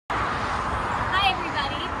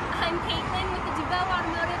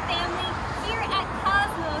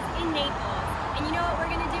And you know what we're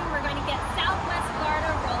going to do? We're going to get Southwest Florida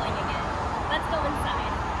rolling again. Let's go inside.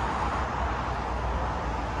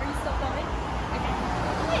 Are you still filming? Okay.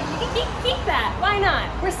 Yeah, you can keep that. Why not?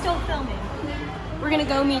 We're still filming. We're going to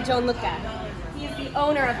go meet Gianluca. He is the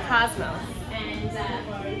owner of Cosmo. And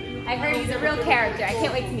I heard he's a real character. I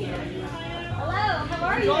can't wait to meet him. Hello, how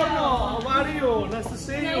are you? Buongiorno, how are you? Nice to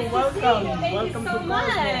see you. Welcome. Thank you so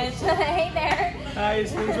much. Hey there. Hi,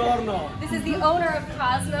 buongiorno. This is the owner of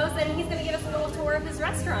Cosmos, and he's going to give us a little tour of his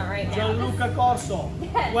restaurant right now. Gianluca Corso.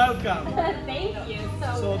 Yes. Welcome. Thank you.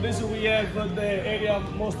 So this we have the area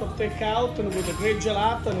most of takeout and with a great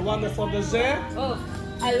gelato and a wonderful dessert. Oh,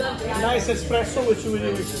 I love that. Nice espresso, which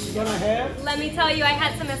we're gonna have. Let me tell you, I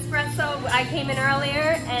had some espresso. I came in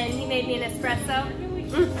earlier, and he made me an espresso.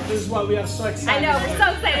 This is why we are so excited. I know, we're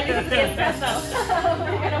so excited because of the espresso.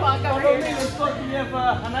 We're going to walk over here. Let's talk. We have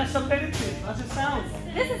a nice aperitif. How's it sound?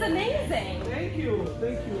 This is amazing. Thank you,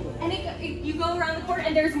 thank you. And you go around the corner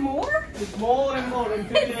and there's more? It's more and more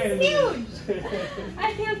until the end. It's huge.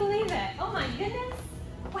 I can't believe it. Oh my goodness.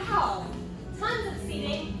 Wow. Tons of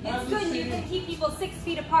seating. It's good. You can keep people 6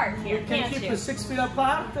 feet apart here, We can keep 6 feet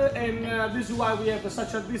apart, and this is why we have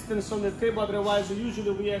such a distance on the table. Otherwise,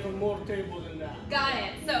 usually we have more table than that. Got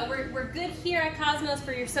it. So we're good here at Cosmos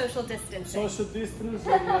for your social distancing. Social distance.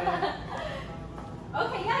 And,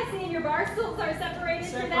 okay, yeah, I see in your bar stools are separated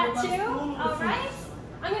for that too. All right.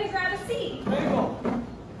 I'm going to grab a seat. There you go.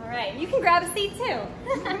 All right. You can grab a seat too.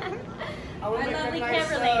 I will Our make lovely a nice,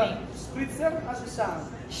 camera lady. spritzer as a sound.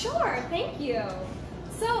 Sure, thank you.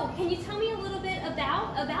 So, can you tell me a little bit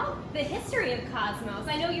about the history of Cosmos?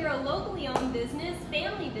 I know you're a locally owned business,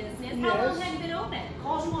 family business. How long have you been open?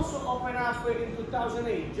 Cosmos opened up in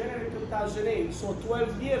 2008, January 2008, so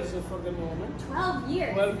 12 years for the moment. 12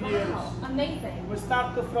 years. 12 years. Wow, amazing. We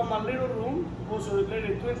started from a little room, it was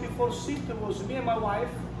really 24 seat, it was me and my wife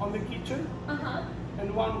on the kitchen,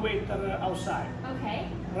 and one waiter outside. Okay.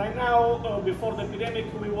 Right now, before the epidemic,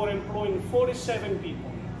 we were employing 47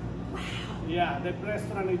 people. Wow. Yeah, the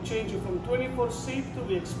restaurant is changing from 24 seats.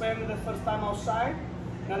 We expanded the first time outside,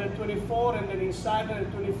 another 24, and then inside another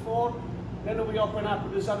 24. Then we opened up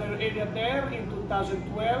this other area there in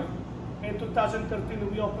 2012. In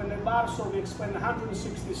 2013, we opened a bar, so we expanded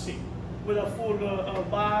 160 seats with a full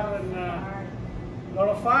bar and a lot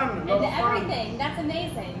of fun. And everything. That's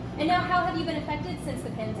amazing. And now, how have you been affected since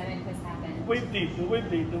the pandemic has happened? We did.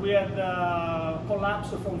 We had collapse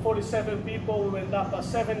from 47 people. We went up to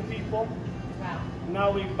 7 people. Wow.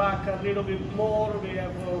 Now we're back a little bit more. We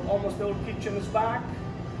have almost the whole kitchen is back.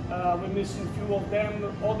 We're missing a few of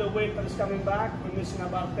them. All the waiters coming back. We're missing a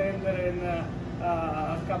bartender and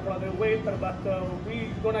a couple of the waiters. But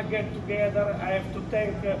we're gonna get together. I have to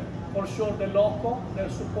thank for sure the local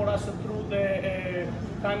that support us through the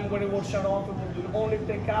time when it was shut off. It was only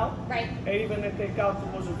takeout. Right. And even the takeout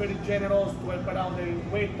was very generous to help out the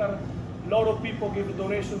waiter. A lot of people give a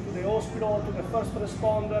donation to the hospital, to the first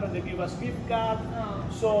responder, and they give us gift card. Oh.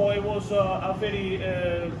 So it was a very,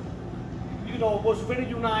 was very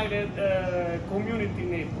united community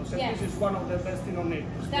in Naples. And Yes. this is one of the best in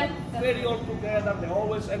Naples. That's They're very all together, they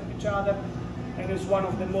always help each other, and it's one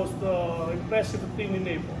of the most impressive things in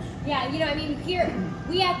Naples. Yeah, I mean, here,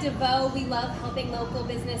 we at DeVoe, we love helping local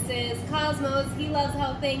businesses. Cosmos, he loves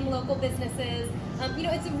helping local businesses.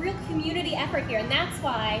 It's a real community effort here, and that's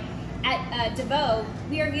why at DeVoe,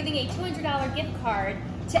 we are giving a $200 gift card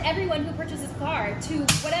to everyone who purchases a car to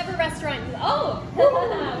whatever restaurant,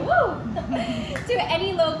 to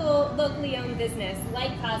any locally owned business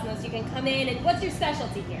like Cosmos. You can come in, and what's your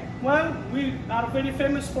specialty here? Well, we are very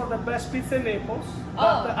famous for the best pizza in Naples.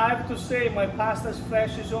 But I have to say, my pasta is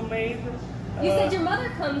fresh, is homemade. You said your mother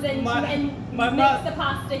comes in and makes the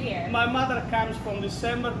pasta here. My mother comes from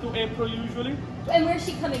December to April usually. And where's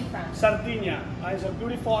she coming from? Sardinia. It's a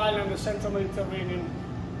beautiful island in the central Mediterranean.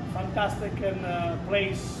 Fantastic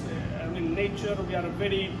place. Nature. We are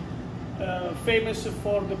very famous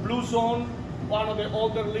for the Blue Zone, one of the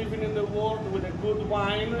older living in the world, with a good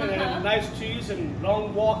wine and nice cheese and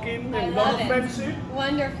long walking and a lot of friendship.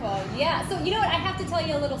 Wonderful. Yeah. So you know what? I have to tell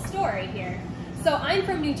you a little story here. So I'm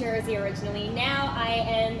from New Jersey originally. Now I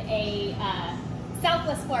am a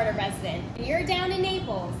Southwest Florida resident. You're down in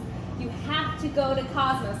Naples. You have to go to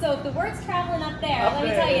Cosmo. So if the word's traveling up there, let me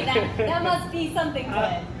tell you that must be something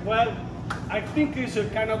good. Well, I think it's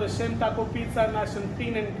kind of the same type of pizza, nice and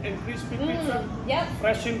thin and crispy pizza. Yep.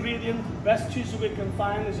 Fresh ingredient. Best cheese we can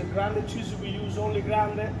find is a grande cheese. We use only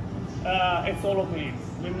grande. It's all homemade.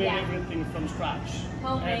 We made everything from scratch.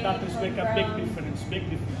 Homemade, and that is make a big difference. Big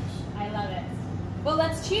difference. I love it. Well,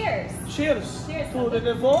 let's cheers. Cheers. Cheers To the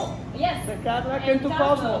DeVoe, yes, the Kaitlyn, and to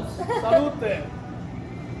Cosmos. Salute.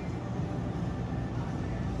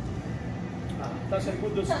 That's a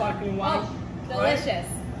good sparkling wine. Oh, delicious.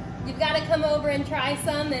 Right? You've got to come over and try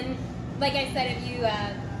some, and like I said, if you,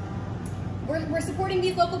 we're supporting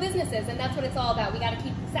these local businesses, and that's what it's all about. We got to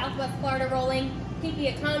keep Southwest Florida rolling, keep the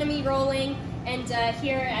economy rolling, and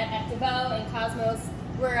here at DeVoe and Cosmos,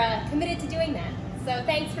 we're committed to doing that. So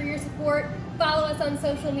thanks for your support. Follow us on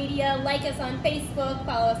social media, like us on Facebook,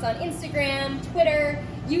 follow us on Instagram, Twitter,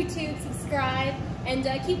 YouTube, subscribe, and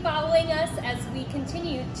keep following us as we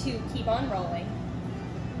continue to keep on rolling.